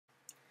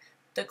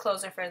The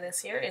closer for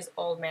this year is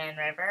Old Man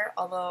River.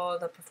 Although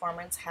the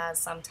performance has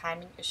some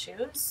timing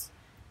issues,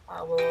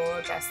 we'll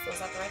adjust those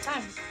at the right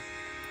time.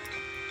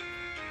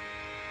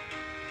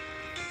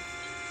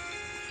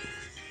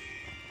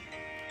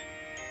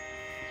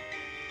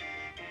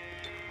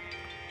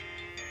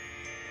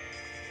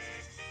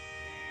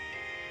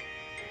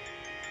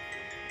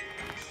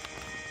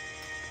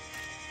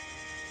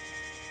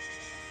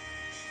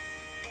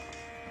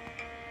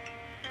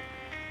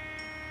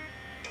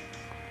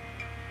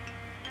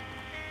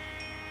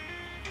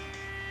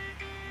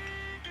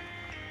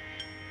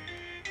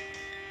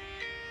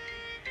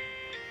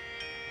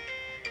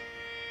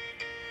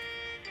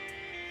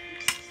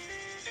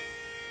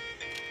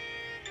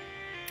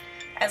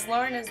 As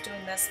Lauren is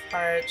doing this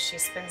part, she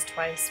spins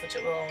twice, which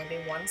it will only be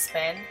one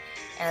spin,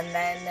 and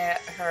then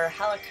her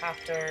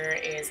helicopter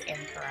is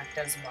incorrect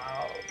as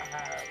well.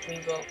 We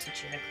will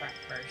teach you the correct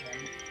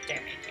version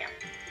during camp.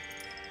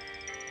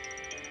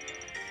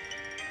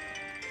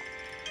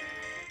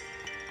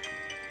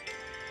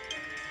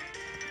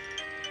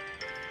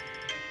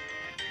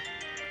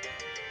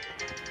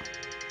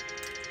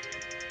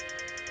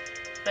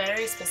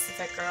 Very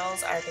specific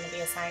girls are going to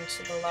be assigned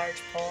to the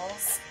large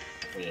poles.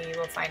 We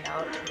will find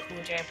out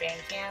who jam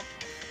band camp.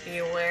 Be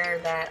aware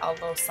that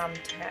although some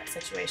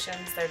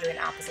situations they're doing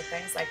opposite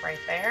things, like right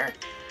there,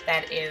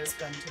 that is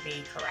going to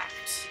be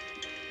correct.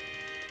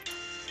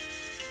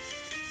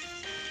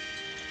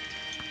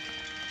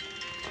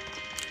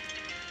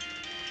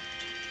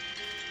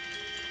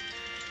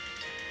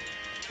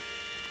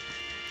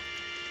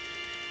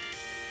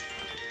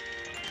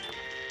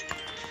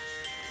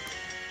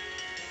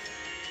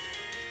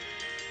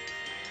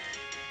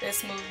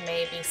 This move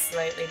may be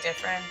slightly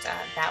different.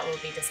 That will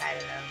be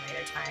decided at a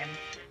later time.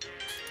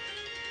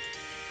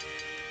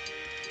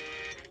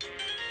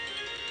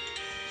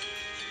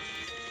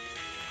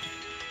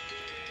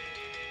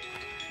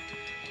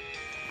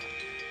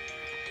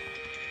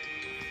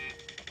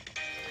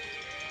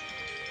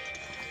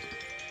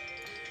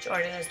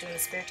 Jordan is doing the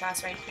spear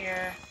toss right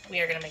here.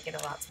 We are going to make it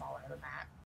a lot smaller than that.